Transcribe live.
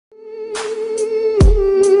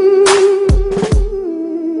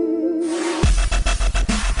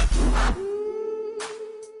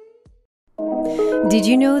Did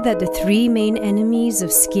you know that the three main enemies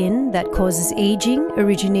of skin that causes aging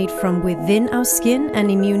originate from within our skin and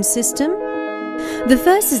immune system? The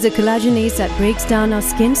first is the collagenase that breaks down our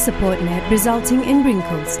skin support net, resulting in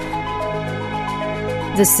wrinkles.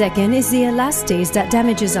 The second is the elastase that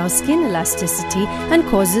damages our skin elasticity and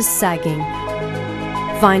causes sagging.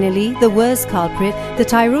 Finally, the worst culprit, the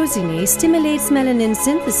tyrosinase, stimulates melanin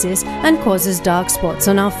synthesis and causes dark spots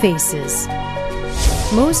on our faces.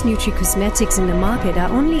 Most nutricosmetics in the market are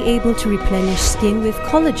only able to replenish skin with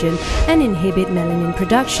collagen and inhibit melanin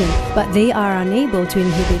production, but they are unable to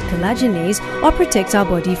inhibit collagenase or protect our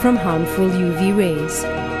body from harmful UV rays.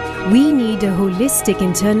 We need a holistic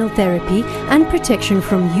internal therapy and protection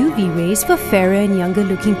from UV rays for fairer and younger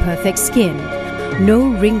looking perfect skin. No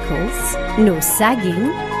wrinkles, no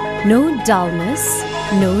sagging, no dullness,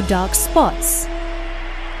 no dark spots.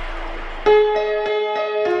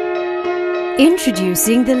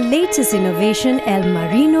 Introducing the latest innovation, El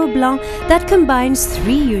Marino Blanc, that combines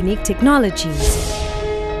three unique technologies: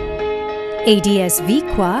 ADS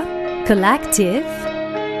Viqua, Colactive,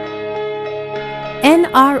 and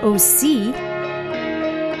ROC,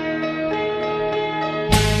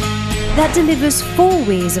 that delivers 4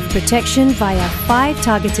 ways of protection via 5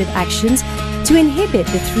 targeted actions to inhibit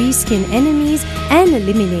the 3 skin enemies and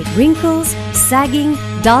eliminate wrinkles, sagging,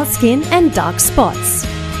 dull skin, and dark spots.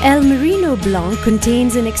 El Marino Blanc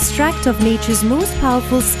contains an extract of nature's most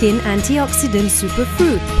powerful skin antioxidant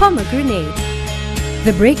superfruit, pomegranate.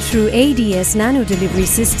 The breakthrough ADS nano delivery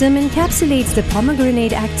system encapsulates the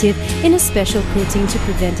pomegranate active in a special coating to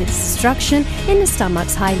prevent its destruction in the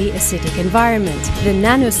stomach's highly acidic environment. The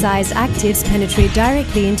nano-sized actives penetrate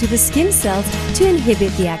directly into the skin cells to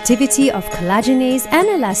inhibit the activity of collagenase and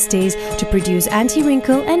elastase to produce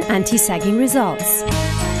anti-wrinkle and anti-sagging results.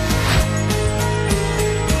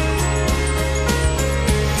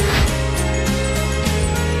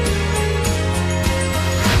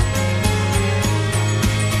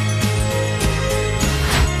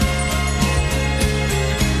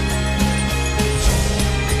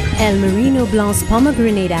 El Marino Blanc's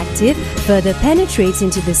pomegranate active further penetrates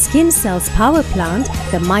into the skin cell's power plant,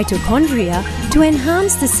 the mitochondria, to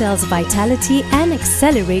enhance the cell's vitality and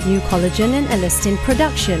accelerate new collagen and elastin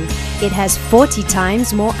production. It has 40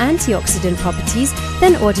 times more antioxidant properties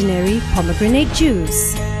than ordinary pomegranate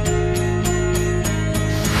juice.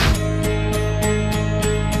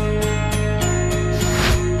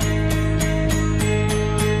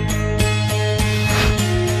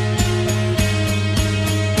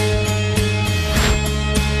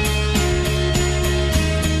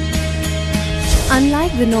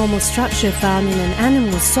 Unlike the normal structure found in an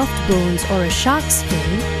animal's soft bones or a shark's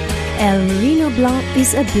fin, El Marino Blanc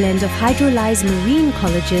is a blend of hydrolyzed marine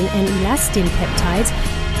collagen and elastin peptides,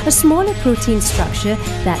 a smaller protein structure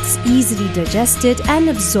that's easily digested and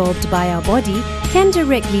absorbed by our body, can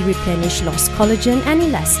directly replenish lost collagen and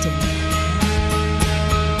elastin.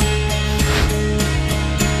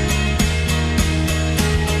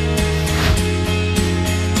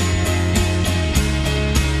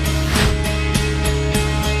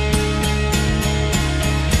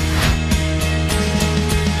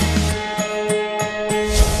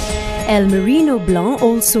 El Marino Blanc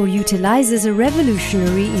also utilizes a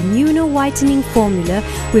revolutionary immuno-whitening formula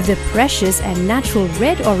with the precious and natural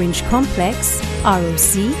red-orange complex,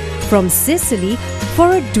 ROC, from Sicily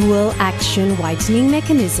for a dual-action whitening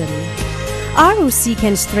mechanism. ROC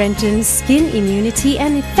can strengthen skin immunity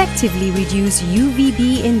and effectively reduce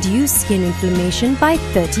UVB-induced skin inflammation by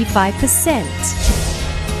 35%.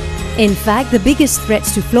 In fact, the biggest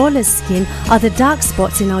threats to flawless skin are the dark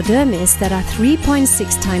spots in our dermis that are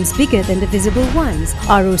 3.6 times bigger than the visible ones.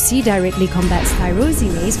 ROC directly combats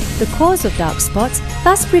tyrosinase, the cause of dark spots,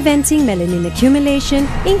 thus preventing melanin accumulation,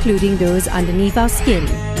 including those underneath our skin.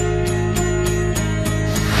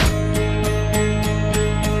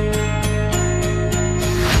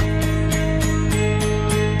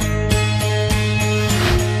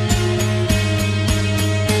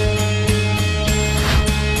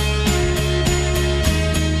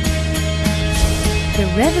 The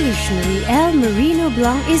revolutionary El Marino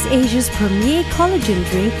Blanc is Asia's premier collagen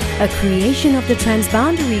drink, a creation of the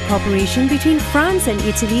Transboundary Cooperation between France and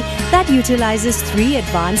Italy that utilizes 3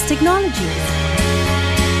 advanced technologies.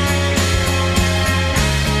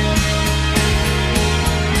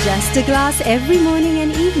 Just a glass every morning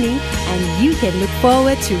and evening, and you can look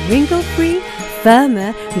forward to wrinkle-free,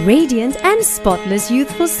 firmer, radiant, and spotless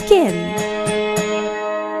youthful skin.